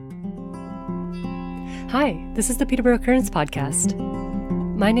Hi, this is the Peterborough Currents podcast.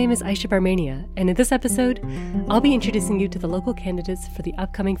 My name is Aisha Barmania, and in this episode, I'll be introducing you to the local candidates for the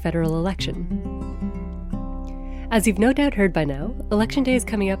upcoming federal election. As you've no doubt heard by now, Election Day is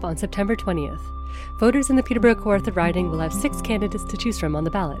coming up on September 20th. Voters in the Peterborough Kawartha riding will have 6 candidates to choose from on the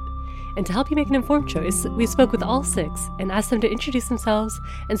ballot. And to help you make an informed choice, we spoke with all 6 and asked them to introduce themselves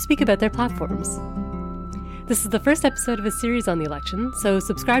and speak about their platforms. This is the first episode of a series on the election, so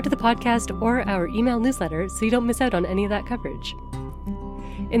subscribe to the podcast or our email newsletter so you don't miss out on any of that coverage.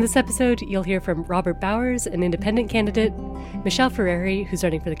 In this episode, you'll hear from Robert Bowers, an independent candidate, Michelle Ferreri, who's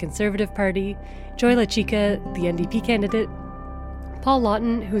running for the Conservative Party, Joy LaChica, the NDP candidate, Paul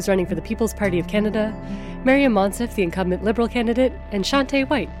Lawton, who's running for the People's Party of Canada, Maryam Monsef, the incumbent Liberal candidate, and Shante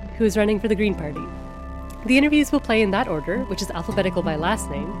White, who is running for the Green Party. The interviews will play in that order, which is alphabetical by last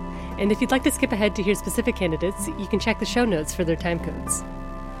name, and if you'd like to skip ahead to hear specific candidates, you can check the show notes for their time codes.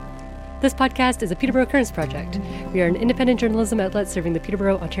 This podcast is a Peterborough Currents project. We are an independent journalism outlet serving the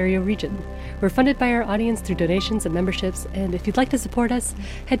Peterborough, Ontario region. We're funded by our audience through donations and memberships, and if you'd like to support us,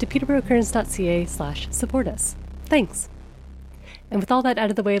 head to peterboroughcurrents.ca/support us. Thanks! And with all that out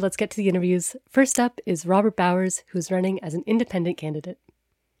of the way, let's get to the interviews. First up is Robert Bowers, who is running as an independent candidate.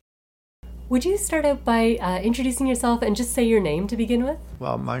 Would you start out by introducing yourself and just say your name to begin with?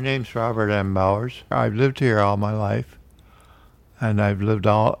 Well, my name's Robert M. Bowers. I've lived here all my life, and I've lived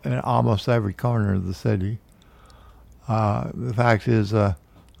in almost every corner of the city. The fact is, I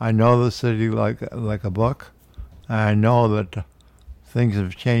know the city like a book, and I know that things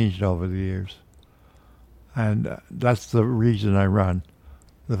have changed over the years, and that's the reason I run.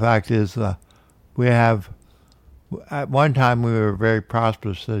 The fact is, at one time we were a very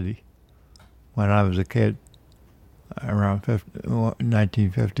prosperous city. When I was a kid, around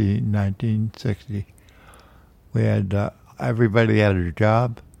 1950, 1960, we had everybody had a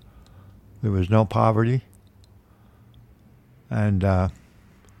job. There was no poverty, and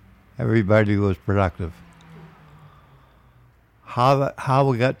everybody was productive. How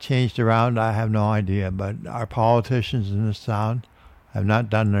we got changed around, I have no idea. But our politicians in this town have not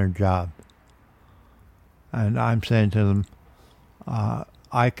done their job, and I'm saying to them,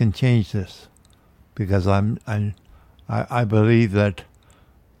 I can change this. Because I believe that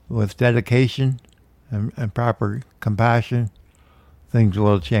with dedication and proper compassion, things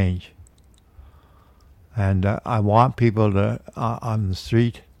will change. And I want people on the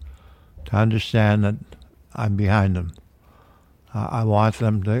street to understand that I'm behind them. I want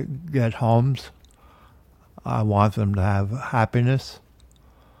them to get homes. I want them to have happiness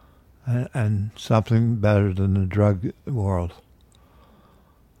and something better than the drug world.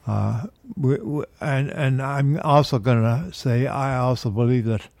 And I'm also going to say I also believe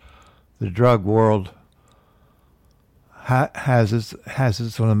that the drug world has its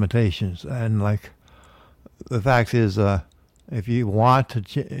limitations, and like the fact is, if you want to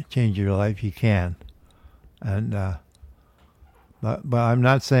change your life, you can, and but I'm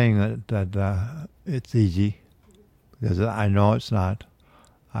not saying that it's easy, because I know it's not.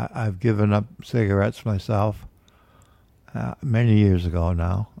 I've given up cigarettes myself many years ago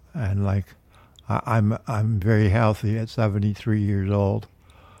now. And I'm very healthy at 73 years old.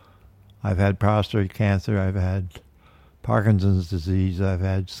 I've had prostate cancer. I've had Parkinson's disease. I've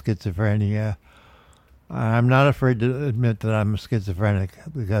had schizophrenia. I'm not afraid to admit that I'm a schizophrenic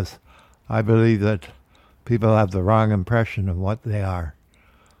because I believe that people have the wrong impression of what they are.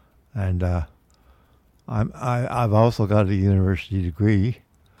 And I've also got a university degree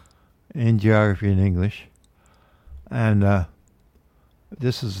in geography and English. And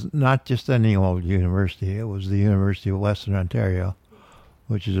this is not just any old university. It was the University of Western Ontario,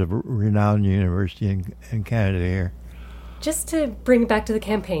 which is a renowned university in Canada here. Just to bring it back to the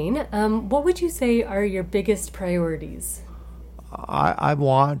campaign, what would you say are your biggest priorities? I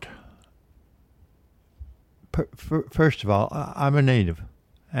want, first of all, I'm a native.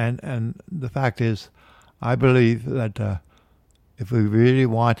 And the fact is, I believe that if we really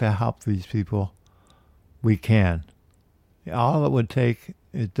want to help these people, we can. All it would take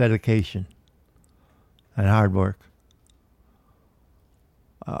is dedication and hard work.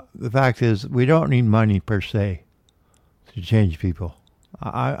 The fact is, we don't need money per se to change people.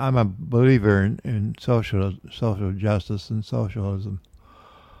 I'm a believer in social justice and socialism.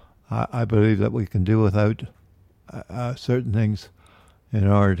 I believe that we can do without certain things in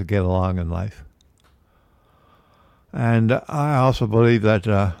order to get along in life. And I also believe that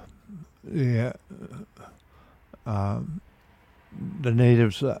the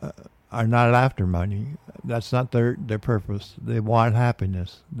natives are not after money. That's not their purpose. They want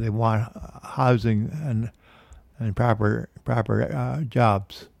happiness. They want housing and proper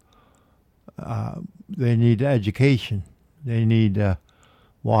jobs. They need education. They need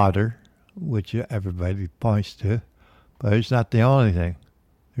water, which everybody points to, but it's not the only thing.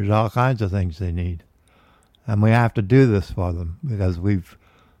 There's all kinds of things they need. And we have to do this for them because we've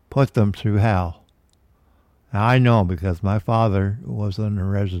put them through hell. Now, I know because my father was in a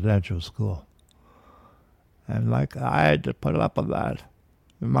residential school. And I had to put up with that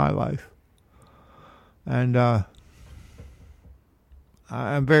in my life. And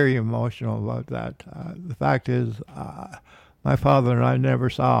I'm very emotional about that. The fact is, my father and I never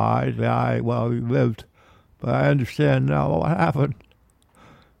saw eye to eye while we lived, but I understand now what happened.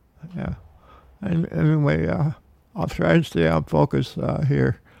 Yeah. And anyway, I'll try and stay on focus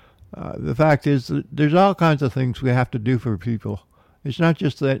here. The fact is that there's all kinds of things we have to do for people. It's not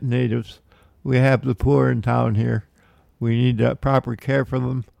just that natives. We have the poor in town here. We need proper care for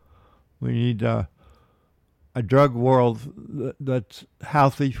them. We need a drug world that's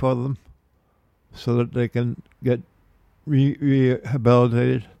healthy for them so that they can get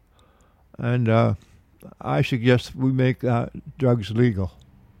rehabilitated. And I suggest we make drugs legal.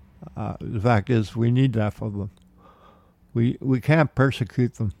 The fact is, we need that for them. We can't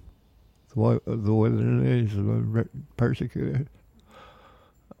persecute them the way the natives are persecuted.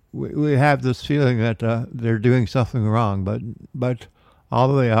 We have this feeling that they're doing something wrong, but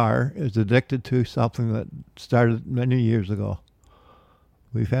all they are is addicted to something that started many years ago.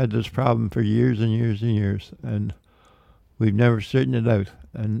 We've had this problem for years and years and years, and we've never straightened it out.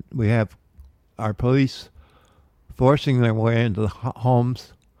 And we have our police forcing their way into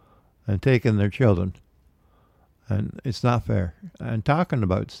homes and taking their children. And it's not fair. And talking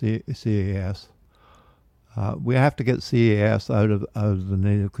about CAS, we have to get CAS out of the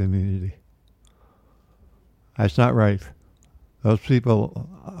Native community. That's not right. Those people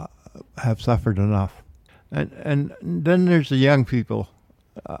have suffered enough. And then there's the young people.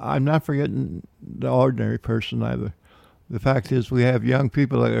 I'm not forgetting the ordinary person either. The fact is we have young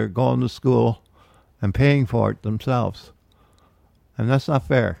people that are going to school and paying for it themselves. And that's not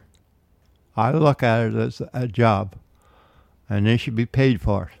fair. I look at it as a job, and they should be paid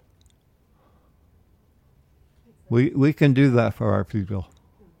for it. We can do that for our people.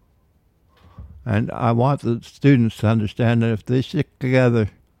 And I want the students to understand that if they stick together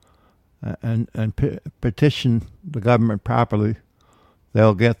and petition the government properly,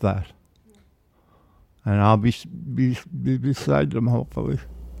 they'll get that. And I'll be beside them, hopefully.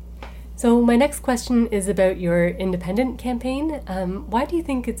 So my next question is about your independent campaign. Why do you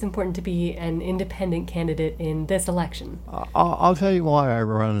think it's important to be an independent candidate in this election? I'll tell you why I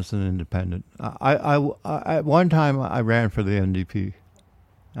run as an independent. At one time, I ran for the NDP.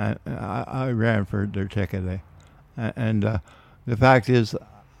 I ran for their ticket. And the fact is,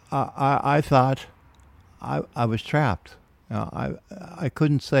 I thought I was trapped. I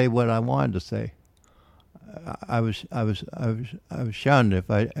couldn't say what I wanted to say. I was shunned if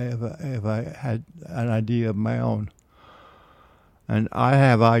I had an idea of my own. And I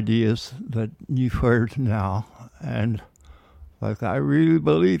have ideas that you've heard now, and I really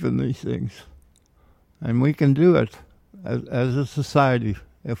believe in these things, and we can do it as a society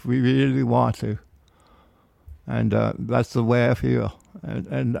if we really want to. And that's the way I feel.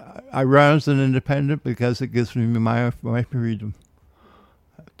 And I run as an independent because it gives me my freedom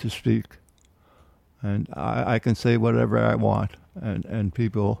to speak. And I can say whatever I want, and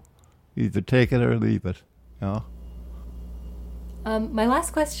people either take it or leave it, you know. My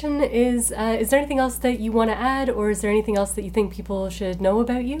last question is there anything else that you want to add, or is there anything else that you think people should know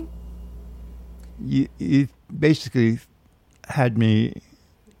about you? You basically had me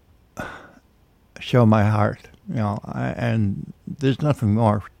show my heart, you know, and there's nothing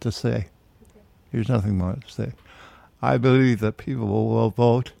more to say. There's nothing more to say. I believe that people will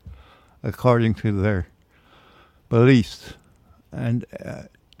vote according to their beliefs. And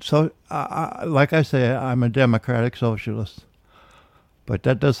so, like I say, I'm a democratic socialist. But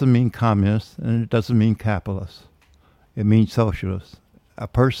that doesn't mean communist, and it doesn't mean capitalist. It means socialist. A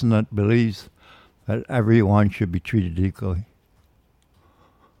person that believes that everyone should be treated equally.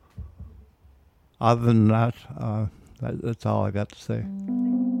 Other than that, that's all I got to say.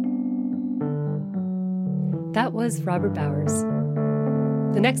 That was Robert Bowers.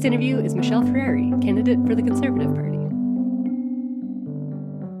 The next interview is Michelle Ferreri, candidate for the Conservative Party.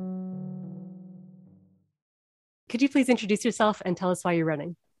 Could you please introduce yourself and tell us why you're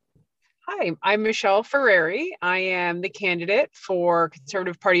running? Hi, I'm Michelle Ferreri. I am the candidate for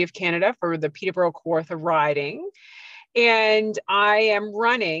Conservative Party of Canada for the Peterborough-Kawartha riding. And I am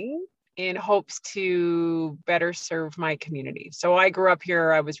running in hopes to better serve my community. So I grew up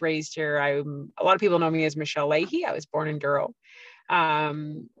here. I was raised here. A lot of people know me as Michelle Leahy. I was born in Durrow.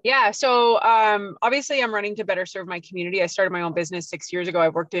 Obviously I'm running to better serve my community. I started my own business 6 years ago. I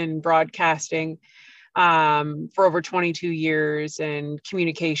worked in broadcasting for over 22 years, and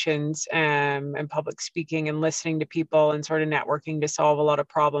communications and public speaking and listening to people and sort of networking to solve a lot of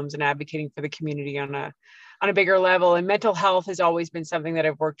problems and advocating for the community on a bigger level. And mental health has always been something that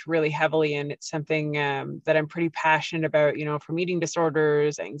I've worked really heavily in. It's something that I'm pretty passionate about, from eating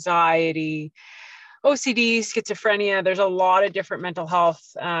disorders, anxiety, OCD, schizophrenia. There's a lot of different mental health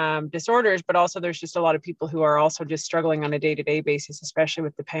disorders, but also there's just a lot of people who are also just struggling on a day-to-day basis, especially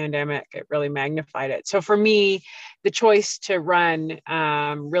with the pandemic. It really magnified it. So for me, the choice to run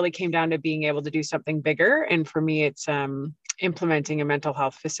really came down to being able to do something bigger. And for me, it's implementing a mental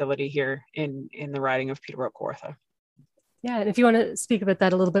health facility here in the riding of Peterborough-Kawartha. Yeah, and if you want to speak about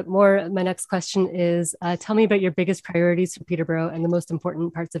that a little bit more, my next question is, tell me about your biggest priorities for Peterborough and the most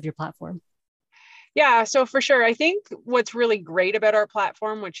important parts of your platform. Yeah, so for sure. I think what's really great about our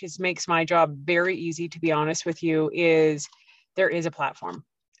platform, which makes my job very easy, to be honest with you, is there is a platform.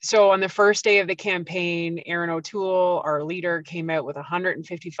 So on the first day of the campaign, Aaron O'Toole, our leader, came out with a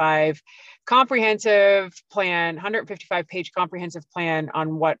 155 page comprehensive plan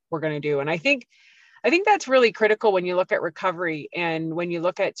on what we're going to do. And I think that's really critical when you look at recovery and when you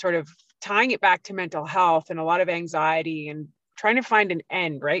look at sort of tying it back to mental health and a lot of anxiety and trying to find an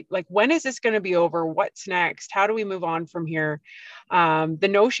end, right? Like, when is this going to be over? What's next? How do we move on from here? The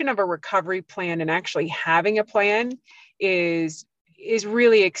notion of a recovery plan and actually having a plan is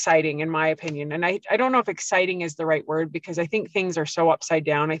really exciting, in my opinion. And I don't know if exciting is the right word, because I think things are so upside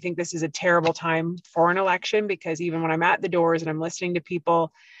down. I think this is a terrible time for an election, because even when I'm at the doors and I'm listening to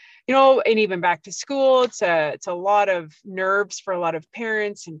people, and even back to school, it's a lot of nerves for a lot of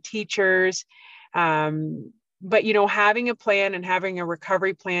parents and teachers. But, having a plan and having a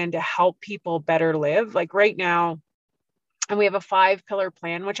recovery plan to help people better live, like right now, and we have a 5-pillar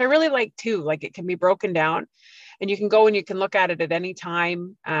plan, which I really like too. Like, it can be broken down and you can go and you can look at it at any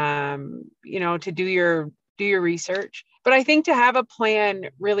time, to do your research. But I think to have a plan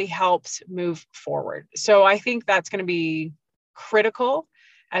really helps move forward. So I think that's going to be critical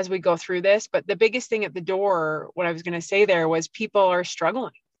as we go through this. But the biggest thing at the door, what I was going to say there, was people are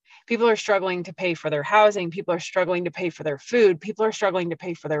struggling. People are struggling to pay for their housing. People are struggling to pay for their food. People are struggling to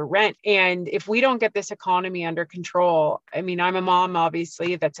pay for their rent. And if we don't get this economy under control, I mean, I'm a mom,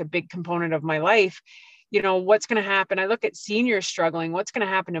 obviously, that's a big component of my life. What's going to happen? I look at seniors struggling. What's going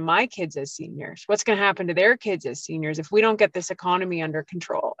to happen to my kids as seniors? What's going to happen to their kids as seniors if we don't get this economy under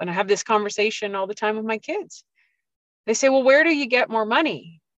control? And I have this conversation all the time with my kids. They say, well, where do you get more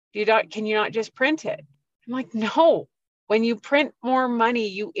money? Can you not just print it? I'm like, no. When you print more money,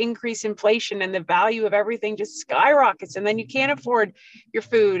 you increase inflation and the value of everything just skyrockets. And then you can't afford your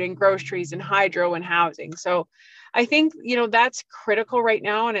food and groceries and hydro and housing. So I think, that's critical right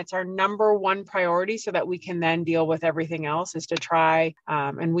now. And it's our number one priority, so that we can then deal with everything else, is to try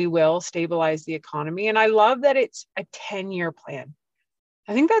and we will stabilize the economy. And I love that it's a 10-year plan.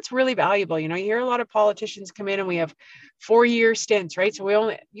 I think that's really valuable. You hear a lot of politicians come in and we have 4-year stints, right?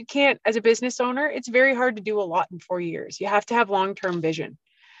 So you can't, as a business owner, it's very hard to do a lot in 4 years. You have to have long-term vision.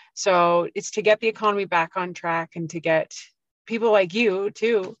 So it's to get the economy back on track and to get people like you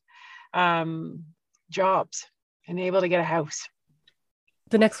too, jobs and able to get a house.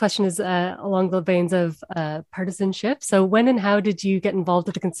 The next question is along the veins of partisanship. So when and how did you get involved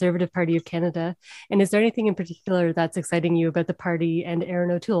with the Conservative Party of Canada? And is there anything in particular that's exciting you about the party and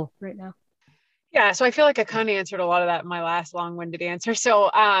Aaron O'Toole right now? Yeah, so I feel like I kind of answered a lot of that in my last long-winded answer. So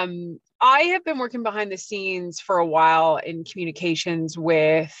I have been working behind the scenes for a while in communications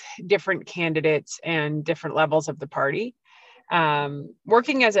with different candidates and different levels of the party.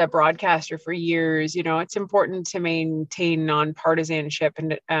 Working as a broadcaster for years, it's important to maintain non-partisanship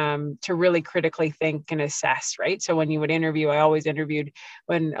and to really critically think and assess, right? So when you would interview, I always interviewed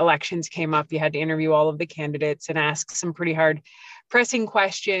when elections came up, you had to interview all of the candidates and ask some pretty hard pressing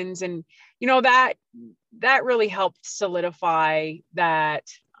questions. And, that really helped solidify that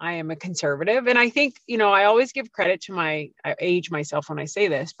I am a conservative. And I think, I always give credit to I age myself when I say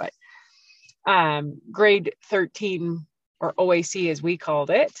this, but grade 13 or OAC as we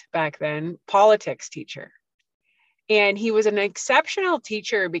called it back then, politics teacher. And he was an exceptional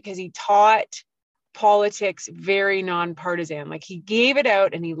teacher because he taught politics very nonpartisan. Like, he gave it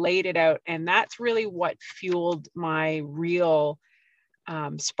out and he laid it out. And that's really what fueled my real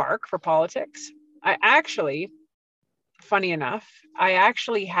spark for politics. Funny enough, I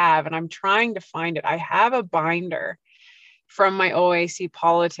actually have, and I'm trying to find it, I have a binder from my OAC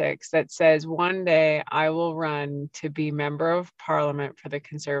politics that says one day I will run to be member of parliament for the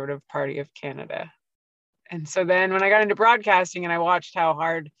Conservative Party of Canada. And so then when I got into broadcasting and I watched how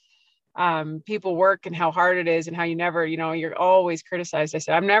hard people work and how hard it is and how you never, you're always criticized. I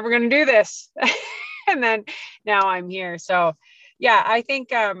said, I'm never going to do this. And then now I'm here. So yeah, I think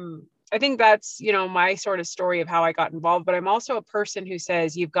that's, my sort of story of how I got involved, but I'm also a person who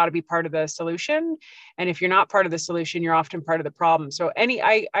says you've got to be part of the solution. And if you're not part of the solution, you're often part of the problem. So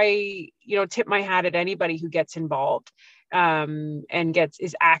I tip my hat at anybody who gets involved, and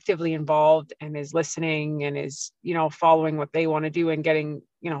is actively involved and is listening and is, following what they want to do, and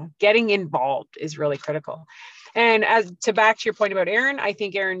getting involved is really critical. And back to your point about Aaron, I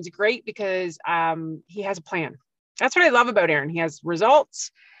think Aaron's great because he has a plan. That's what I love about Aaron. He has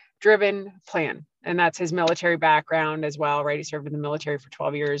results driven plan. And that's his military background as well, right? He served in the military for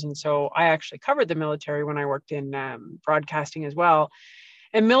 12 years. And so I actually covered the military when I worked in broadcasting as well.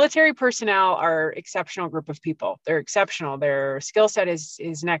 And military personnel are exceptional group of people. They're exceptional. Their skill set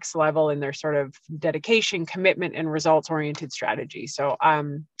is next level in their sort of dedication, commitment, and results-oriented strategy. So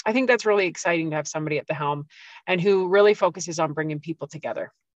I think that's really exciting to have somebody at the helm and who really focuses on bringing people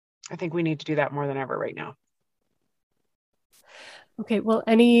together. I think we need to do that more than ever right now. Okay, well,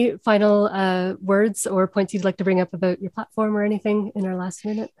 any final words or points you'd like to bring up about your platform or anything in our last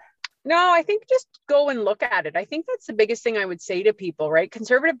minute? No, I think just go and look at it. I think that's the biggest thing I would say to people, right?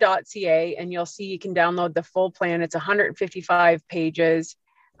 Conservative.ca, and you'll see you can download the full plan. It's 155 pages.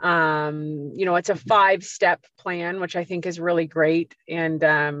 It's a 5-step plan, which I think is really great. And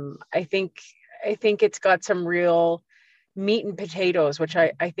I think it's got some real meat and potatoes, which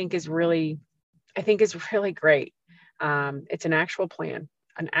I think is really great. It's an actual plan,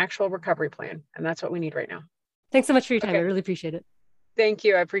 an actual recovery plan. And that's what we need right now. Thanks so much for your time. Okay. I really appreciate it. Thank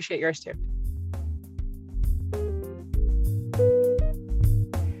you. I appreciate yours too.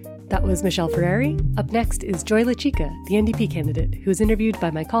 That was Michelle Ferrari. Up next is Joy LaChica, the NDP candidate, who was interviewed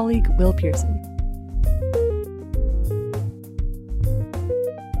by my colleague, Will Pearson.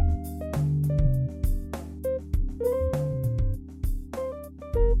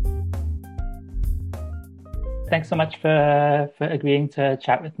 Thanks so much for agreeing to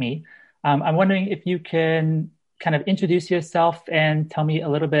chat with me. I'm wondering if you can kind of introduce yourself and tell me a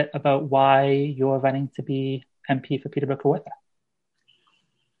little bit about why you're running to be MP for Peterborough-Kawartha.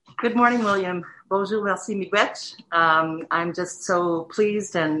 Good morning, William. Bonjour, merci, miigwech. I'm just so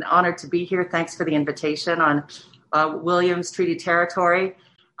pleased and honored to be here. Thanks for the invitation on Williams Treaty Territory.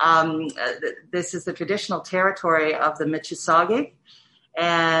 This is the traditional territory of the Mississauga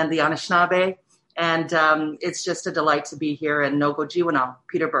and the Anishinaabe, and it's just a delight to be here in Nogo-Jiwanaw,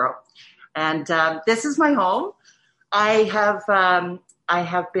 Peterborough. And this is my home. I have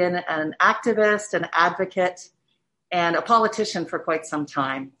been an activist, an advocate, and a politician for quite some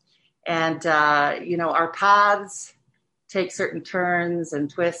time. And, our paths take certain turns and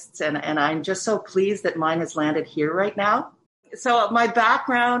twists, and I'm just so pleased that mine has landed here right now. So my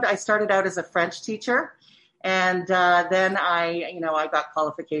background, I started out as a French teacher, and then I got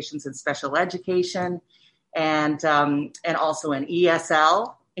qualifications in special education and also in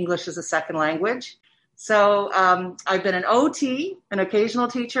ESL, English as a second language. So I've been an OT, an occasional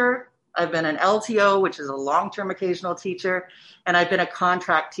teacher. I've been an LTO, which is a long-term occasional teacher. And I've been a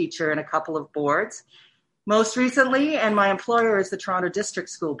contract teacher in a couple of boards. Most recently, and my employer is the Toronto District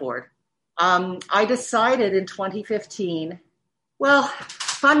School Board. I decided in 2015,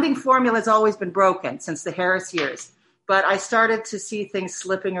 funding formula has always been broken since the Harris years. But I started to see things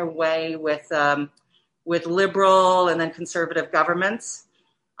slipping away with Liberal and then Conservative governments.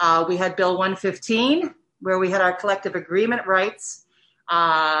 We had Bill 115, where we had our collective agreement rights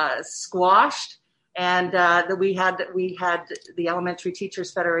squashed, and we had the Elementary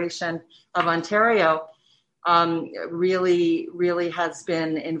Teachers Federation of Ontario really has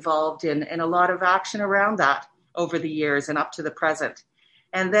been involved in a lot of action around that over the years and up to the present.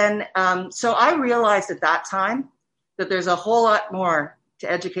 And then, so I realized at that time that there's a whole lot more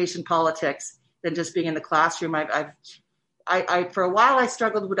to education politics than just being in the classroom. I for a while I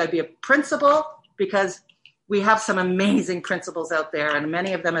struggled, would I be a principal? Because we have some amazing principals out there, and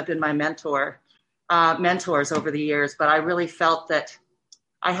many of them have been my mentors over the years. But I really felt that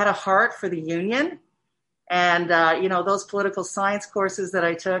I had a heart for the union, and those political science courses that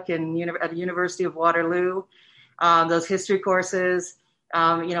I took at the University of Waterloo, those history courses,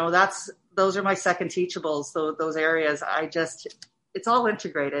 those are my second teachables. Those areas, it's all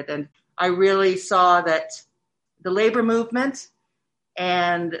integrated, and I really saw that the labor movement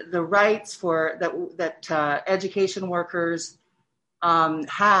and the rights that education workers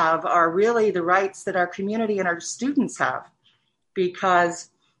have are really the rights that our community and our students have, because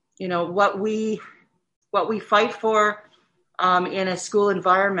what we fight for in a school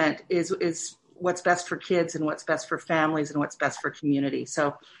environment is what's best for kids and what's best for families and what's best for community.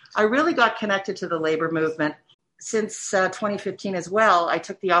 So I really got connected to the labor movement. Since 2015 as well, I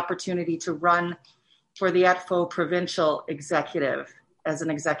took the opportunity to run for the ETFO provincial executive as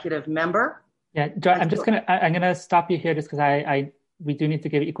an executive member. Yeah, Joy, I'm gonna stop you here just because we do need to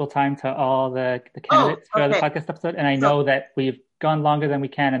give equal time to all the candidates for the podcast episode, and I know that we've gone longer than we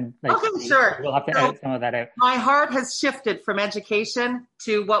can, and sure, we'll have to edit some of that out. My heart has shifted from education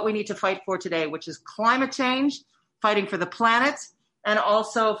to what we need to fight for today, which is climate change, fighting for the planet, and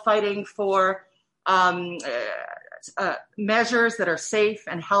also fighting for measures that are safe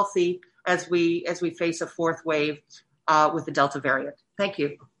and healthy as we face a fourth wave with the Delta variant. Thank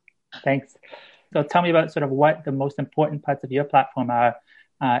you. Thanks. So tell me about sort of what the most important parts of your platform are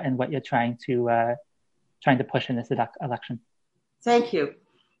and what you're trying to push in this election. Thank you.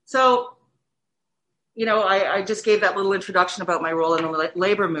 So, I just gave that little introduction about my role in the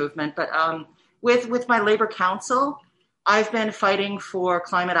labor movement, but with my Labor Council, I've been fighting for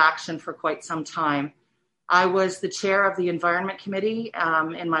climate action for quite some time. I was the chair of the Environment Committee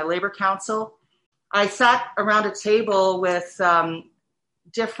in my Labor Council. I sat around a table with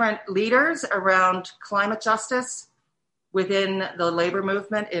different leaders around climate justice within the labor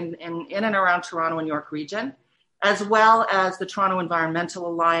movement in and around Toronto and York region, as well as the Toronto Environmental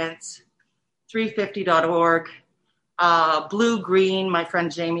Alliance, 350.org, Blue Green, my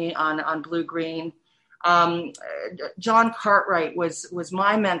friend Jamie on Blue Green. John Cartwright was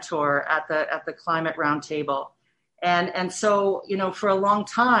my mentor at the Climate Roundtable. And so, for a long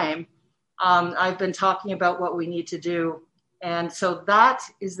time, I've been talking about what we need to do. And so that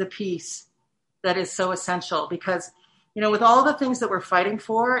is the piece that is so essential because, with all the things that we're fighting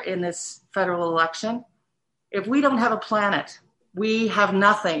for in this federal election, if we don't have a planet, we have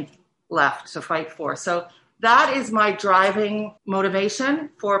nothing left to fight for. So that is my driving motivation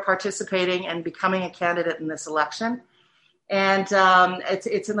for participating and becoming a candidate in this election. And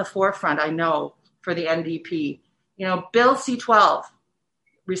it's in the forefront, I know, for the NDP. Bill C-12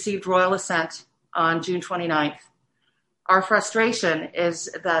 received royal assent on June 29th. Our frustration is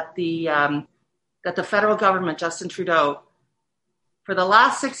that the federal government, Justin Trudeau, for the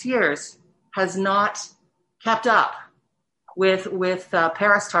last 6 years has not kept up with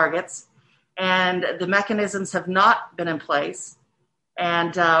Paris targets, and the mechanisms have not been in place.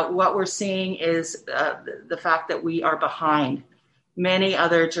 And what we're seeing is the fact that we are behind many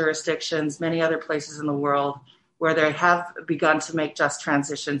other jurisdictions, many other places in the world where they have begun to make just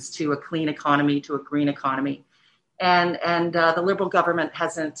transitions to a clean economy, to a green economy. And the Liberal government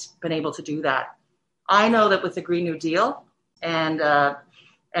hasn't been able to do that. I know that with the Green New Deal, and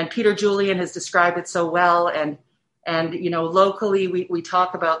Peter Julian has described it so well, and locally we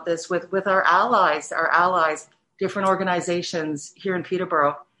talk about this with our allies, different organizations here in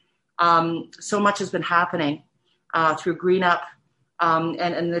Peterborough. So much has been happening through Green Up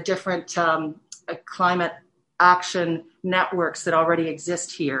and the different climate action networks that already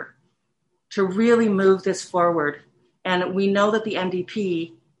exist here to really move this forward. And we know that the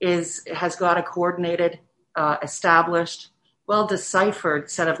NDP has got a coordinated, established,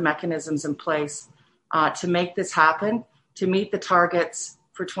 well-deciphered set of mechanisms in place to make this happen, to meet the targets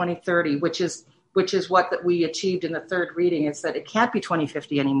for 2030, which is what that we achieved in the third reading, is that it can't be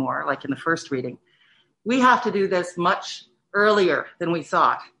 2050 anymore, like in the first reading. We have to do this much earlier than we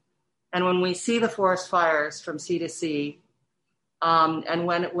thought. And when we see the forest fires from sea to sea, and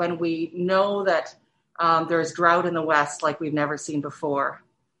when we know that there's drought in the West like we've never seen before,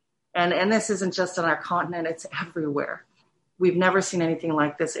 and this isn't just on our continent, it's everywhere. We've never seen anything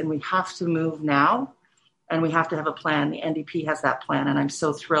like this, and we have to move now, and we have to have a plan. The NDP has that plan, and I'm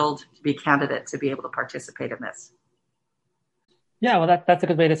so thrilled to be a candidate to be able to participate in this. Yeah, well, that's a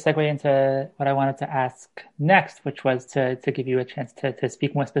good way to segue into what I wanted to ask next, which was to give you a chance to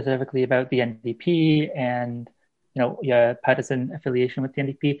speak more specifically about the NDP and your partisan affiliation with the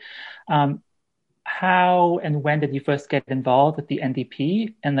NDP. How and when did you first get involved with the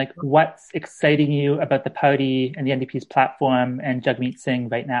NDP, and what's exciting you about the party and the NDP's platform and Jagmeet Singh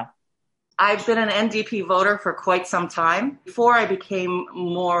right now? I've been an NDP voter for quite some time. Before I became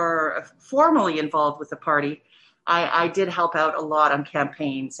more formally involved with the party, I did help out a lot on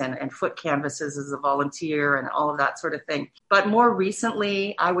campaigns and foot canvases as a volunteer and all of that sort of thing. But more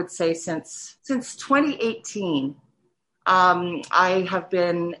recently, I would say since 2018, I have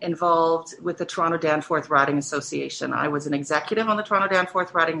been involved with the Toronto Danforth Riding Association. I was an executive on the Toronto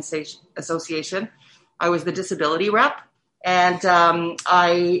Danforth Riding Association. I was the disability rep, and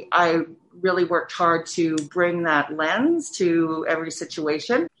I really worked hard to bring that lens to every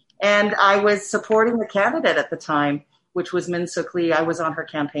situation. And I was supporting the candidate at the time, which was Min Sook Lee. I was on her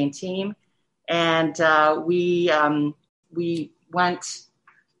campaign team, And we went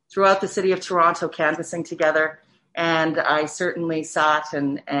throughout the city of Toronto canvassing together. And I certainly sat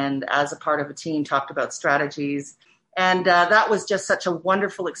and as a part of a team talked about strategies. And that was just such a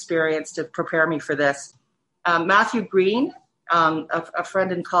wonderful experience to prepare me for this. Matthew Green, a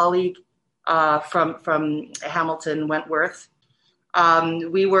friend and colleague from Hamilton, Wentworth,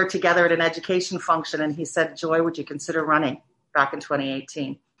 we were together at an education function, and he said, "Joy, would you consider running?" back in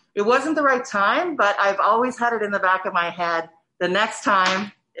 2018. It wasn't the right time, but I've always had it in the back of my head. The next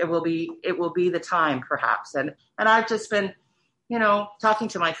time it will be the time, perhaps. And I've just been, talking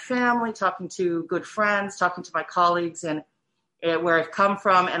to my family, talking to good friends, talking to my colleagues, and where I've come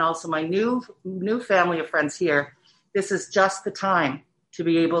from, and also my new family of friends here. This is just the time to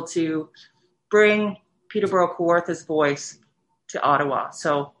be able to bring Peterborough Kawartha's voice to Ottawa.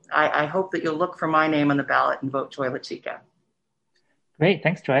 So I hope that you'll look for my name on the ballot and vote Joy LaChica. Great.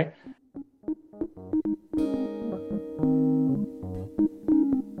 Thanks, Joy.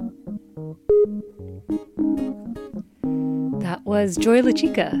 That was Joy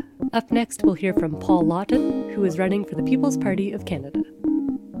LaChica. Up next, we'll hear from Paul Lawton, who is running for the People's Party of Canada.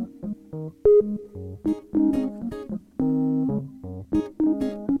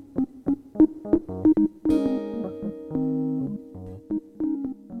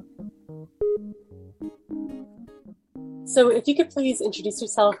 So if you could please introduce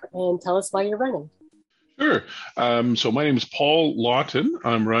yourself and tell us why you're running. Sure. So my name is Paul Lawton.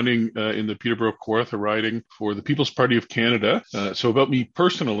 I'm running in the Peterborough Kawartha riding for the People's Party of Canada. So about me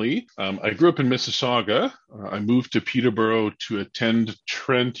personally, I grew up in Mississauga. I moved to Peterborough to attend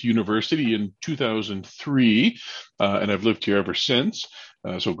Trent University in 2003, and I've lived here ever since.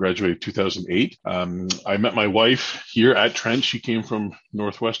 So graduated 2008. I met my wife here at Trent. She came from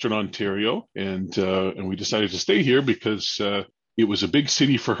Northwestern Ontario, and we decided to stay here because it was a big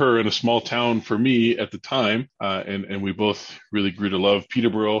city for her and a small town for me at the time. And we both really grew to love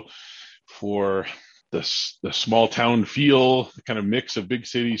Peterborough for the small town feel, the kind of mix of big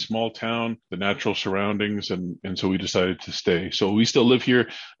city, small town, the natural surroundings. And so we decided to stay. So we still live here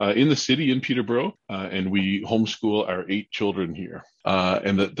in the city in Peterborough, and we homeschool our 8 children here.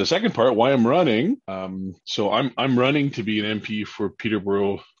 And the second part, why I'm running. So I'm running to be an MP for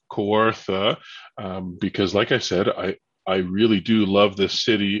Peterborough Kawartha because, like I said, I really do love this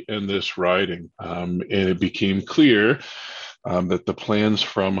city and this riding. And it became clear that the plans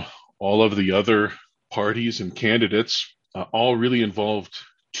from all of the other parties and candidates all really involved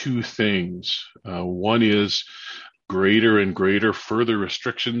 2 things. One is greater and greater further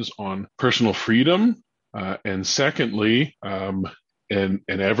restrictions on personal freedom. And secondly, an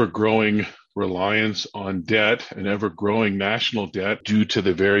ever-growing reliance on debt, an ever-growing national debt due to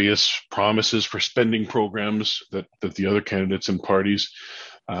the various promises for spending programs that the other candidates and parties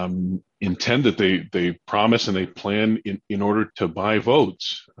intend, that they promise and they plan in order to buy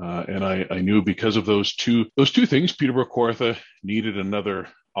votes. And I knew because of those two things, Peterborough Kawartha needed another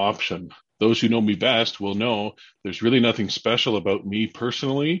option. Those who know me best will know there's really nothing special about me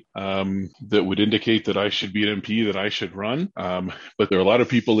personally that would indicate that I should be an MP, that I should run. But there are a lot of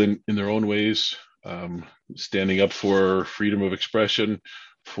people in their own ways standing up for freedom of expression,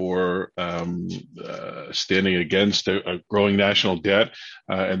 for standing against a growing national debt,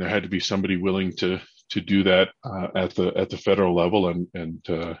 and there had to be somebody willing to do that at the federal level.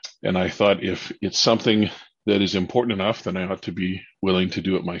 And I thought if it's something that is important enough, then I ought to be willing to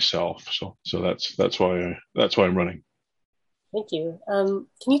do it myself. So that's why I'm running. Thank you. Can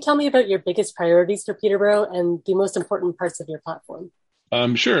you tell me about your biggest priorities for Peterborough and the most important parts of your platform?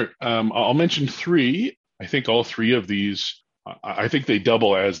 Sure. I'll mention 3. I think all 3 of these, I think they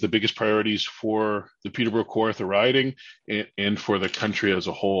double as the biggest priorities for the Peterborough Kawartha riding and for the country as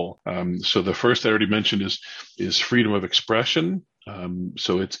a whole. So the first I already mentioned is freedom of expression.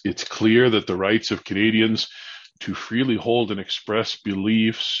 So it's clear that the rights of Canadians to freely hold and express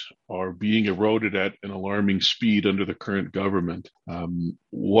beliefs are being eroded at an alarming speed under the current government.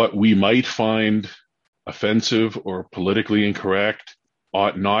 What we might find offensive or politically incorrect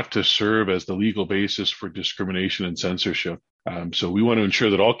ought not to serve as the legal basis for discrimination and censorship. So we want to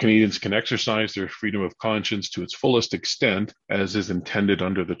ensure that all Canadians can exercise their freedom of conscience to its fullest extent, as is intended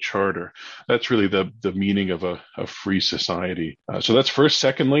under the Charter. That's really the meaning of a free society. So that's first.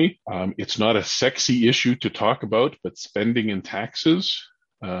 Secondly, it's not a sexy issue to talk about, but spending and taxes.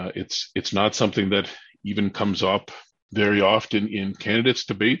 It's not something that even comes up very often in candidates'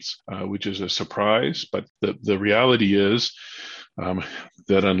 debates, which is a surprise. But the reality is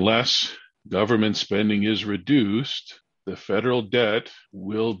that unless government spending is reduced, the federal debt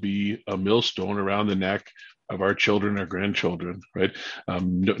will be a millstone around the neck of our children or grandchildren, right?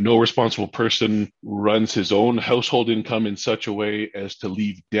 No responsible person runs his own household income in such a way as to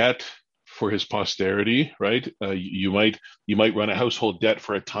leave debt for his posterity, right? You might run a household debt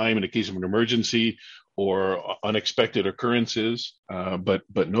for a time in a case of an emergency or unexpected occurrences, but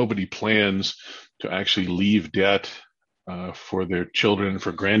nobody plans to actually leave debt for their children,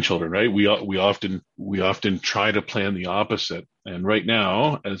 for grandchildren, right? We often try to plan the opposite, and right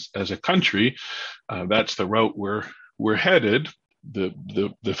now, as a country, that's the route we're headed.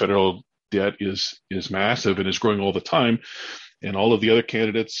 The federal debt is massive and is growing all the time, and all of the other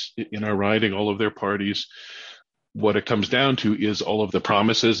candidates in our riding, all of their parties, what it comes down to is all of the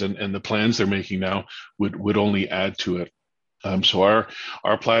promises and the plans they're making now would only add to it. So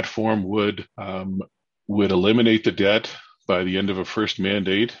our platform would eliminate the debt by the end of a first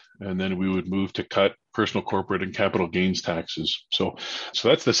mandate, and then we would move to cut personal, corporate, and capital gains taxes. So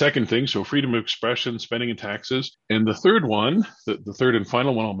that's the second thing. So freedom of expression, spending, and taxes. And the third one, the third and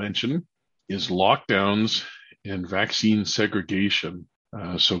final one I'll mention, is lockdowns and vaccine segregation.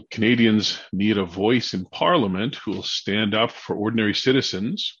 So Canadians need a voice in Parliament who will stand up for ordinary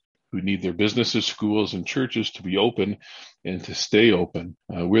citizens who need their businesses, schools, and churches to be open and to stay open.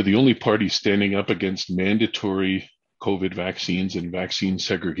 We're the only party standing up against mandatory COVID vaccines and vaccine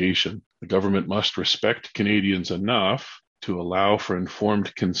segregation. The government must respect Canadians enough to allow for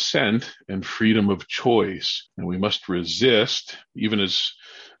informed consent and freedom of choice. And we must resist, even as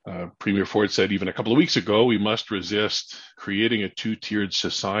Premier Ford said even a couple of weeks ago, we must resist creating a two-tiered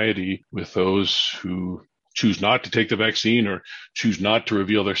society with those who choose not to take the vaccine or choose not to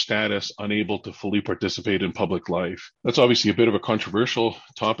reveal their status, unable to fully participate in public life. That's obviously a bit of a controversial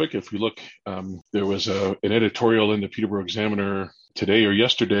topic. If we look, there was an editorial in the Peterborough Examiner today or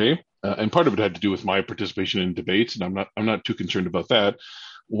yesterday, and part of it had to do with my participation in debates, and I'm not too concerned about that.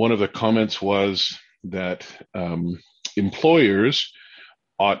 One of the comments was that employers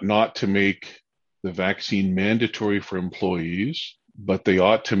ought not to make the vaccine mandatory for employees, but they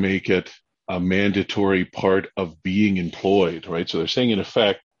ought to make it a mandatory part of being employed, right? So they're saying in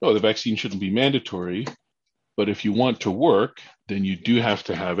effect, the vaccine shouldn't be mandatory, but if you want to work, then you do have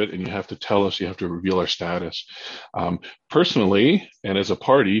to have it, and you have to tell us, you have to reveal our status. Personally, and as a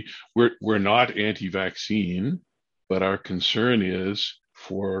party, we're not anti-vaccine, but our concern is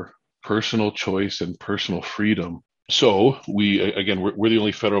for personal choice and personal freedom. So we're the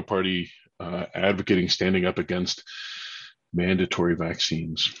only federal party advocating standing up against mandatory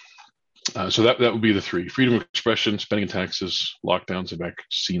vaccines. So that would be the three: freedom of expression, spending and taxes, lockdowns, and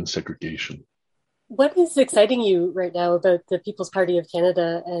vaccine segregation. What is exciting you right now about the People's Party of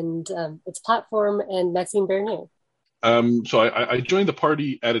Canada and its platform and Maxime Bernier? So I joined the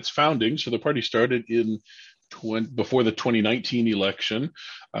party at its founding. So the party started before the 2019 election.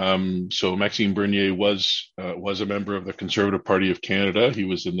 So Maxime Bernier was a member of the Conservative Party of Canada. He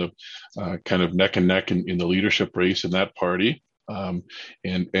was in the kind of neck and neck in the leadership race in that party.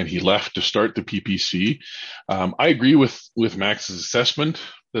 And he left to start the PPC. I agree with Max's assessment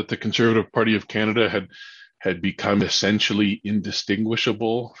that the Conservative Party of Canada had become essentially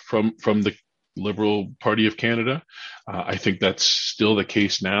indistinguishable from the Liberal Party of Canada. I think that's still the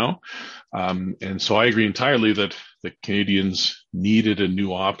case now. And so I agree entirely that the Canadians needed a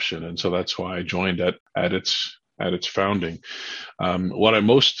new option. And so that's why I joined at its founding. What I'm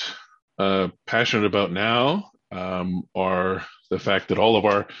most passionate about now are the fact that all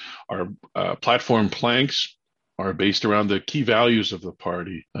of our platform planks are based around the key values of the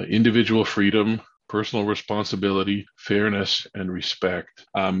party: individual freedom, personal responsibility, fairness, and respect.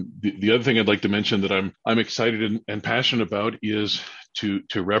 The other thing I'd like to mention that I'm excited and passionate about is to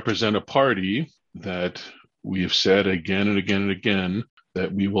represent a party that we have said again and again and again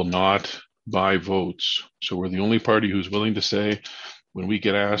that we will not buy votes. So we're the only party who's willing to say, when we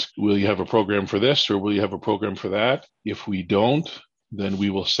get asked, will you have a program for this or will you have a program for that? If we don't, then we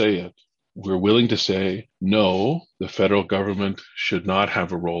will say it. We're willing to say, no, the federal government should not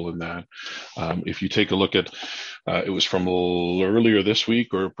have a role in that. If you take a look at, it was from earlier this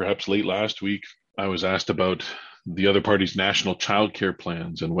week or perhaps late last week, I was asked about the other party's national childcare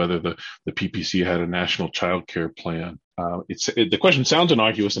plans and whether the PPC had a national childcare plan. The question sounds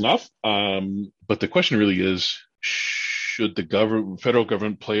innocuous enough, but the question really is, should the federal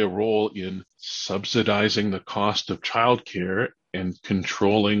government play a role in subsidizing the cost of childcare and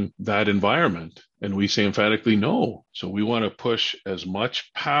controlling that environment? And we say emphatically no. So we want to push as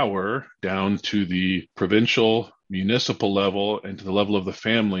much power down to the provincial, municipal level and to the level of the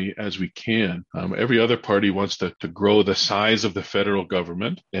family as we can. Every other party wants to grow the size of the federal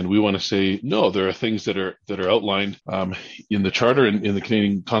government, and we want to say no. There are things that are outlined in the Charter and in the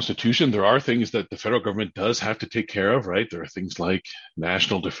Canadian Constitution. There are things that the federal government does have to take care of, right? There are things like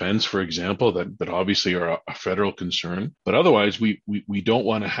national defense, for example, that obviously are a federal concern. But otherwise, we don't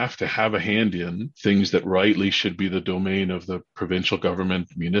want to have a hand in things that rightly should be the domain of the provincial government,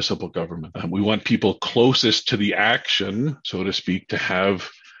 municipal government. We want people closest to the action, so to speak, to have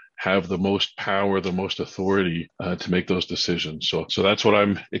the most power, the most authority to make those decisions. So that's what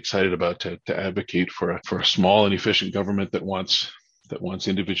I'm excited about, to advocate for a small and efficient government that wants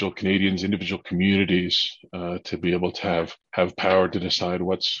individual Canadians, individual communities to be able to have power to decide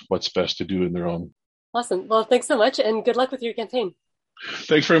what's best to do in their own. Awesome. Well, thanks so much, and good luck with your campaign.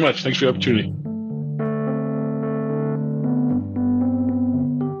 Thanks very much. Thanks for the opportunity.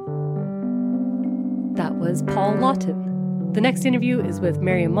 That was Paul Lawton. The next interview is with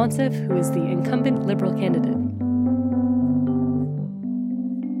Maryam Monsef, who is the incumbent Liberal candidate.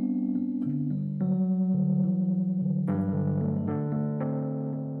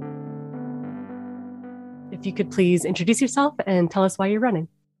 If you could please introduce yourself and tell us why you're running.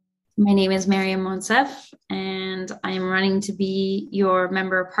 My name is Maryam Monsef, and I am running to be your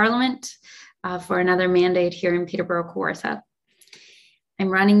Member of Parliament for another mandate here in Peterborough-Kawartha. I'm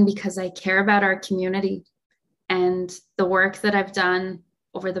running because I care about our community, and the work that I've done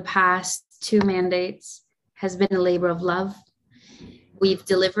over the past 2 mandates has been a labor of love. We've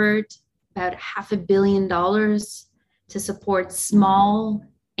delivered about $500 million to support small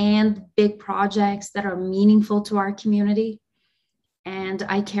and big projects that are meaningful to our community. And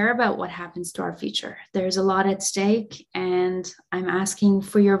I care about what happens to our future. There's a lot at stake, and I'm asking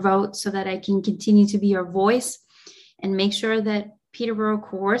for your vote so that I can continue to be your voice and make sure that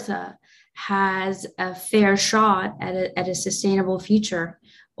Peterborough-Kawartha has a fair shot at a sustainable future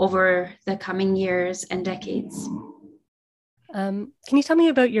over the coming years and decades. Can you tell me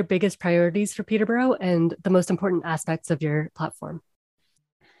about your biggest priorities for Peterborough and the most important aspects of your platform?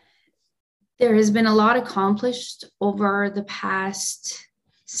 There has been a lot accomplished over the past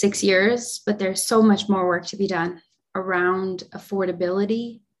 6 years, but there's so much more work to be done around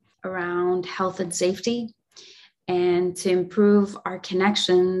affordability, around health and safety, and to improve our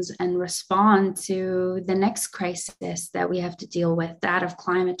connections and respond to the next crisis that we have to deal with, that of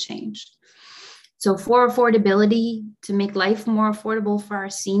climate change. So for affordability, to make life more affordable for our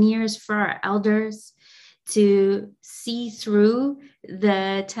seniors, for our elders, to see through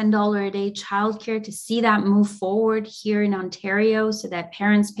the $10 a day childcare, to see that move forward here in Ontario so that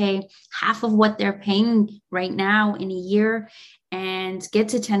parents pay half of what they're paying right now in a year and get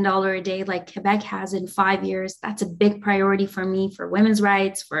to $10 a day like Quebec has in 5 years. That's a big priority for me, for women's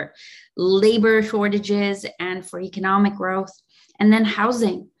rights, for labor shortages, and for economic growth. And then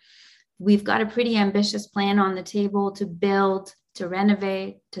housing. We've got a pretty ambitious plan on the table to build, to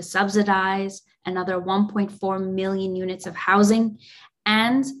renovate, to subsidize another 1.4 million units of housing,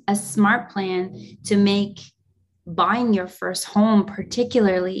 and a smart plan to make buying your first home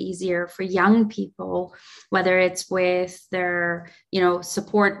particularly easier for young people, whether it's with their,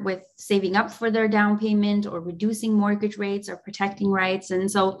 support with saving up for their down payment or reducing mortgage rates or protecting rights. And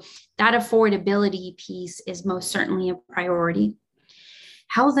so that affordability piece is most certainly a priority.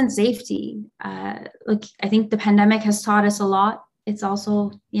 Health and safety. I think the pandemic has taught us a lot. It's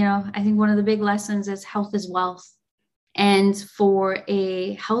also, I think one of the big lessons is health is wealth. And for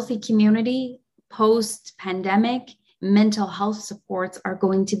a healthy community, post-pandemic, mental health supports are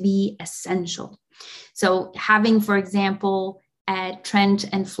going to be essential. So having, for example, at Trent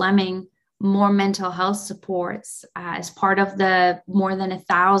and Fleming, more mental health supports as part of the more than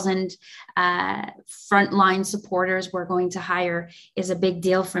 1,000 frontline supporters we're going to hire is a big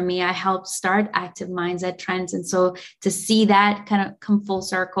deal for me. I helped start Active Minds at Trent. And so to see that kind of come full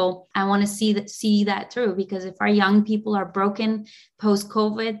circle, I want to see that through, because if our young people are broken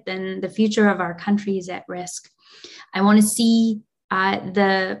post-COVID, then the future of our country is at risk. I want to see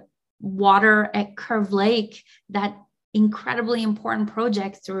the water at Curve Lake, that incredibly important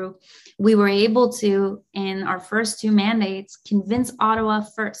project through. We were able to, in our first 2 mandates, convince Ottawa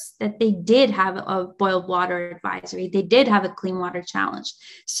first that they did have a boiled water advisory. They did have a clean water challenge.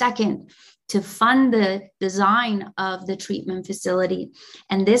 Second, to fund the design of the treatment facility.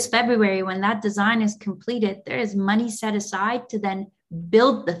 And this February, when that design is completed, there is money set aside to then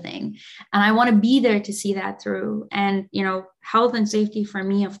build the thing. And I want to be there to see that through. And, health and safety for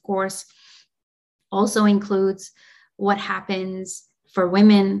me, of course, also includes what happens for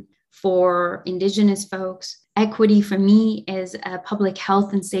women, for Indigenous folks, Equity for me is a public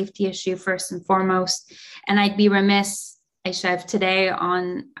health and safety issue first and foremost. And I'd be remiss, Aisha, today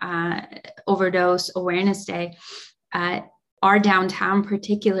on Overdose Awareness Day, our downtown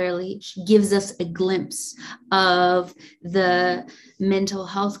particularly gives us a glimpse of the mental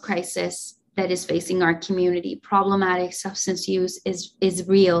health crisis that is facing our community. Problematic substance use is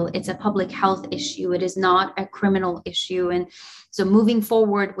real. It's a public health issue. It is not a criminal issue. And so moving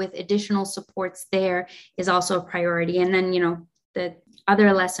forward with additional supports there is also a priority. And then, the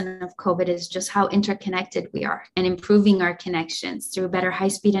other lesson of COVID is just how interconnected we are, and improving our connections through better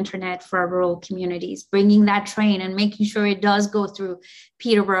high-speed internet for our rural communities, bringing that train and making sure it does go through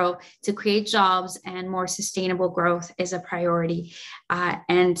Peterborough to create jobs and more sustainable growth is a priority.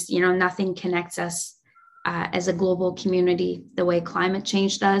 And nothing connects us as a global community the way climate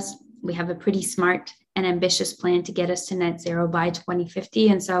change does. We have a pretty smart and ambitious plan to get us to net zero by 2050.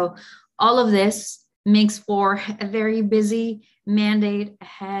 And so all of this makes for a very busy mandate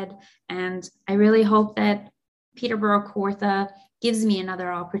ahead. And I really hope that Peterborough Kawartha gives me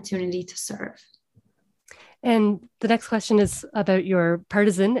another opportunity to serve. And the next question is about your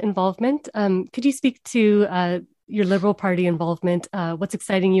partisan involvement. Could you speak to your Liberal Party involvement? What's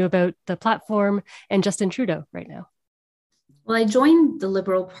exciting you about the platform and Justin Trudeau right now? Well, I joined the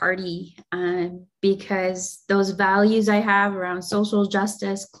Liberal Party because those values I have around social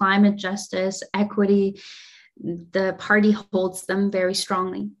justice, climate justice, equity, the party holds them very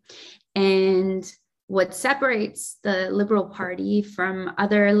strongly. And what separates the Liberal Party from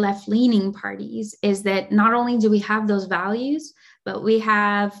other left-leaning parties is that not only do we have those values, but we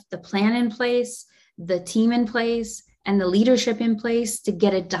have the plan in place, the team in place, and the leadership in place to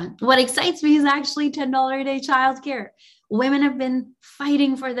get it done. What excites me is actually $10 a day childcare. Women have been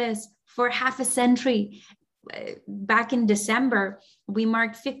fighting for this for half a century. Back in December, we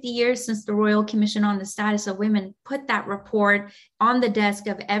marked 50 years since the Royal Commission on the Status of Women put that report on the desk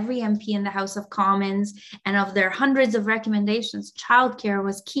of every MP in the House of Commons, and of their hundreds of recommendations, childcare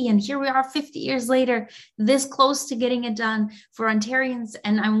was key. And here we are 50 years later, this close to getting it done for Ontarians.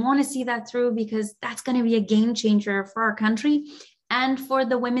 And I want to see that through, because that's going to be a game changer for our country and for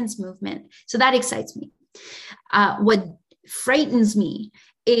the women's movement. So that excites me. What frightens me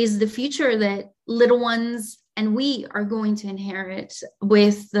is the future that little ones and we are going to inherit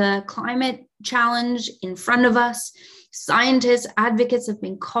with the climate challenge in front of us. Scientists, advocates have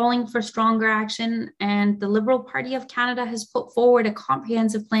been calling for stronger action, and the Liberal Party of Canada has put forward a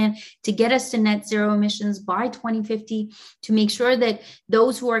comprehensive plan to get us to net zero emissions by 2050, to make sure that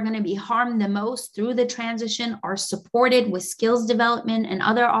those who are going to be harmed the most through the transition are supported with skills development and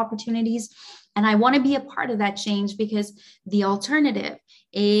other opportunities. And I want to be a part of that change, because the alternative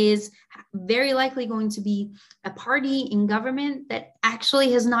is very likely going to be a party in government that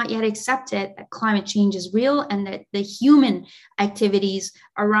actually has not yet accepted that climate change is real, and that the human activities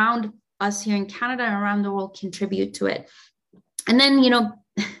around us here in Canada and around the world contribute to it. And then,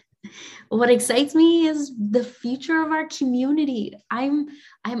 what excites me is the future of our community. I'm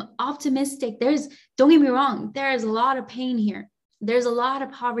optimistic. Don't get me wrong, there is a lot of pain here. There's a lot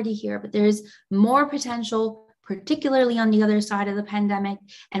of poverty here, but there's more potential, particularly on the other side of the pandemic.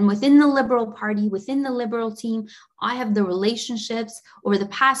 And within the Liberal Party, within the Liberal team, I have the relationships over the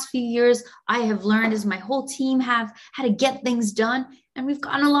past few years. I have learned, as my whole team have, how to get things done. And we've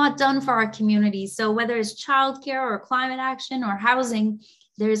gotten a lot done for our community. So whether it's childcare or climate action or housing,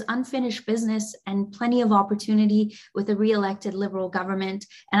 there's unfinished business and plenty of opportunity with a re-elected Liberal government.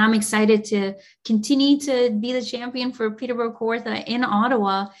 And I'm excited to continue to be the champion for Peterborough Kawartha in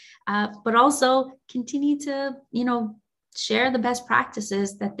Ottawa, but also continue to, share the best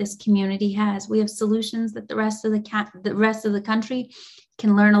practices that this community has. We have solutions that the rest of the country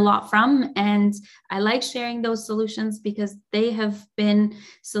can learn a lot from. And I like sharing those solutions because they have been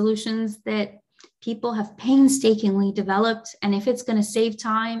solutions that people have painstakingly developed. And if it's going to save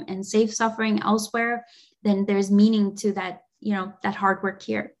time and save suffering elsewhere, then there's meaning to that, that hard work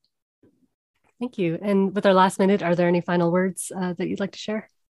here. Thank you. And with our last minute, are there any final words that you'd like to share?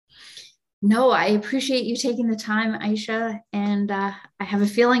 No, I appreciate you taking the time, Aisha. And I have a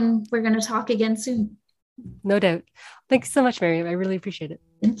feeling we're going to talk again soon. No doubt. Thanks so much, Miriam. I really appreciate it.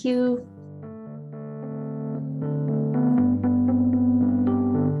 Thank you.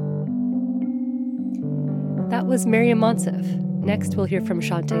 That was Miriam Monsef. Next, we'll hear from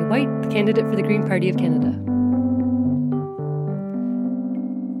Shante White, the candidate for the Green Party of Canada.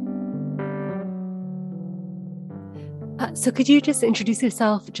 So could you just introduce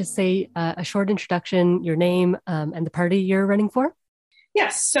yourself, just say a short introduction, your name, and the party you're running for?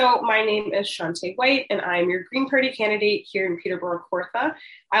 Yes, so my name is Shante White, and I'm your Green Party candidate here in Peterborough Kawartha.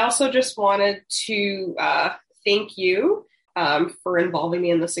 I also just wanted to thank you for involving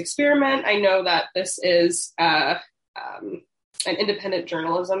me in this experiment. I know that this is an independent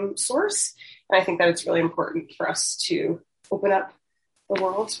journalism source, and I think that it's really important for us to open up the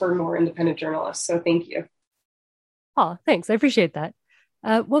world for more independent journalists. So thank you. Oh, thanks. I appreciate that.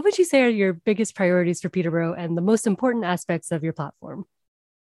 What would you say are your biggest priorities for Peterborough and the most important aspects of your platform?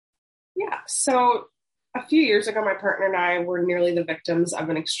 Yeah, so a few years ago, my partner and I were nearly the victims of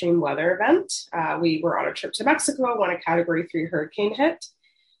an extreme weather event. We were on a trip to Mexico when a Category 3 hurricane hit.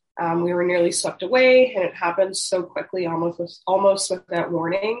 We were nearly swept away, and it happened so quickly, almost without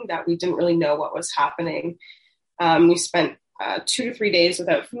warning, that we didn't really know what was happening. We spent 2 to 3 days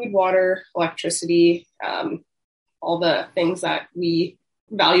without food, water, electricity, all the things that we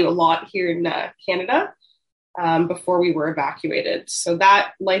value a lot here in Canada before we were evacuated. So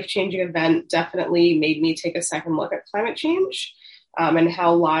that life-changing event definitely made me take a second look at climate change and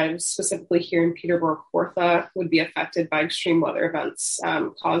how lives, specifically here in Peterborough-Kawartha, would be affected by extreme weather events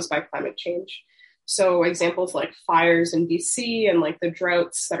caused by climate change. So examples like fires in BC and like the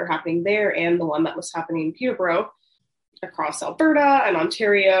droughts that are happening there and the one that was happening in Peterborough across Alberta and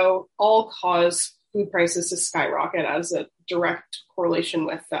Ontario all cause food prices to skyrocket as a direct correlation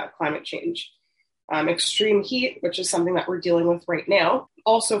with climate change. Extreme heat, which is something that we're dealing with right now,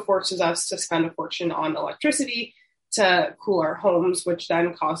 also forces us to spend a fortune on electricity to cool our homes, which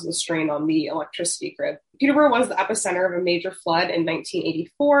then causes a strain on the electricity grid. Peterborough was the epicenter of a major flood in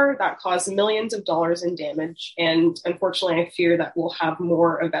 1984 that caused millions of dollars in damage. And unfortunately, I fear that we'll have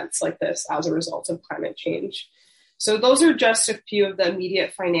more events like this as a result of climate change. So those are just a few of the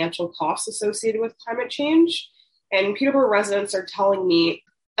immediate financial costs associated with climate change. And Peterborough residents are telling me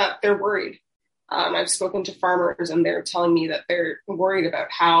that they're worried. I've spoken to farmers and they're telling me that they're worried about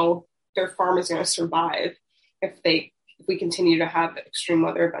how their farm is going to survive if we continue to have extreme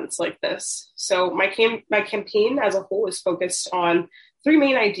weather events like this. So my campaign as a whole is focused on 3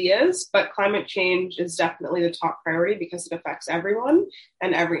 main ideas, but climate change is definitely the top priority because it affects everyone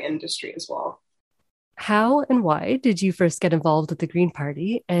and every industry as well. How and why did you first get involved with the Green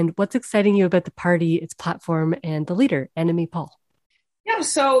Party? And what's exciting you about the party, its platform, and the leader, Annamie Paul? Yeah,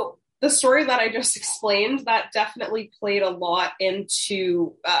 so the story that I just explained, that definitely played a lot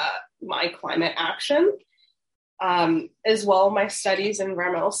into my climate action. As well, my studies in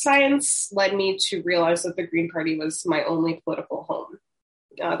environmental science led me to realize that the Green Party was my only political home.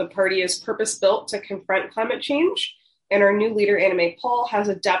 The party is purpose-built to confront climate change, and our new leader, Annamie Paul, has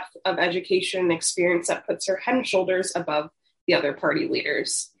a depth of education and experience that puts her head and shoulders above the other party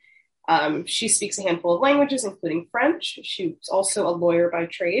leaders. She speaks a handful of languages, including French. She's also a lawyer by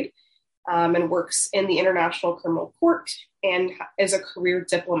trade and works in the International Criminal Court and is a career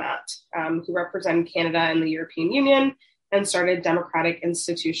diplomat who represented Canada in the European Union and started democratic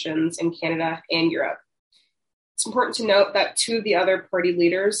institutions in Canada and Europe. It's important to note that 2 of the other party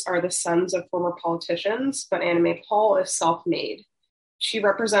leaders are the sons of former politicians, but Annamie Paul is self-made. She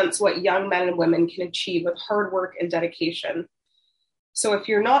represents what young men and women can achieve with hard work and dedication. So if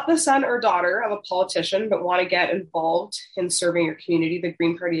you're not the son or daughter of a politician but want to get involved in serving your community, the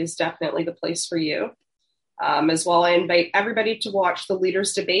Green Party is definitely the place for you. As well, I invite everybody to watch the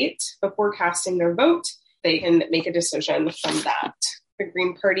leaders' debate before casting their vote. They can make a decision from that. The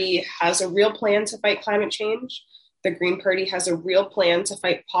Green Party has a real plan to fight climate change. The Green Party has a real plan to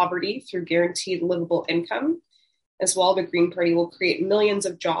fight poverty through guaranteed livable income. As well, the Green Party will create millions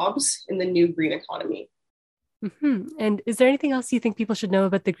of jobs in the new green economy. Mm-hmm. And is there anything else you think people should know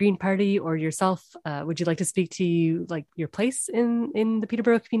about the Green Party or yourself? Would you like to speak to like your place in the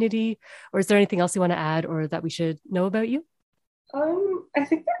Peterborough community? Or is there anything else you want to add or that we should know about you? I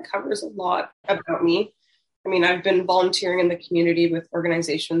think that covers a lot about me. I mean, I've been volunteering in the community with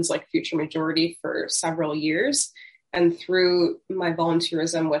organizations like Future Majority for several years. And through my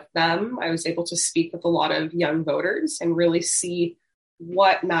volunteerism with them, I was able to speak with a lot of young voters and really see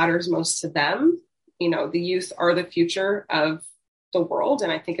what matters most to them. You know, the youth are the future of the world.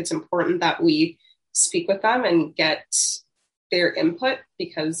 And I think it's important that we speak with them and get their input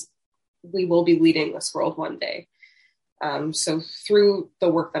because we will be leading this world one day. So through the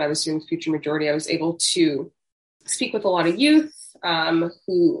work that I was doing with Future Majority, I was able to speak with a lot of youth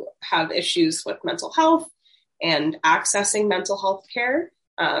who have issues with mental health and accessing mental health care.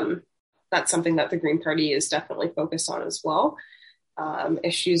 That's something that the Green Party is definitely focused on as well.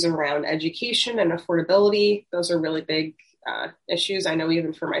 Issues around education and affordability, those are really big issues. I know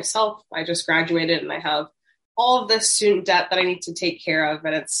even for myself, I just graduated and I have all of this student debt that I need to take care of.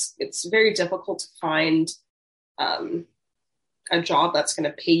 And it's very difficult to find a job that's going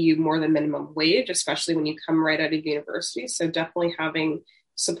to pay you more than minimum wage, especially when you come right out of university. So definitely having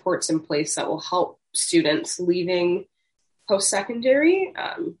supports in place that will help students leaving post-secondary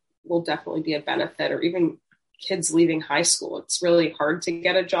will definitely be a benefit, or even kids leaving high school. It's really hard to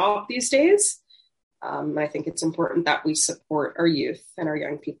get a job these days. I think it's important that we support our youth and our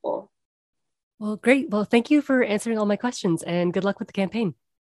young people. Well, great. Well, thank you for answering all my questions, and good luck with the campaign.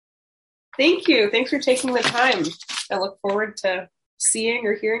 Thank you. Thanks for taking the time. I look forward to seeing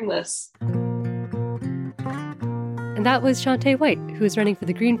or hearing this. And that was Shonté White, who is running for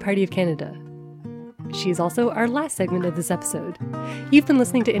the Green Party of Canada. She is also our last segment of this episode. You've been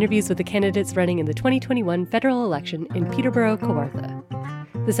listening to interviews with the candidates running in the 2021 federal election in Peterborough, Kawartha.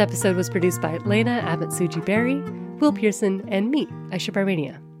 This episode was produced by Lena Abbott-Suji-Berry, Will Pearson, and me, Aisha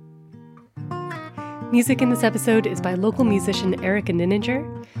Barmania. Music in this episode is by local musician Erica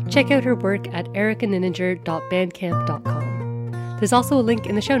Nininger. Check out her work at ericanininger.bandcamp.com. There's also a link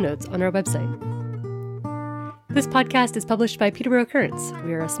in the show notes on our website. This podcast is published by Peterborough Currents.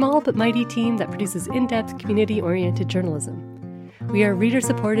 We are a small but mighty team that produces in-depth, community-oriented journalism. We are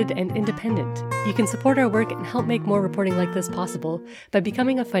reader-supported and independent. You can support our work and help make more reporting like this possible by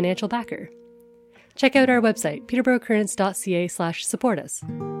becoming a financial backer. Check out our website, peterboroughcurrents.ca/support us.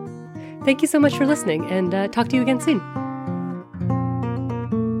 Thank you so much for listening, and talk to you again soon.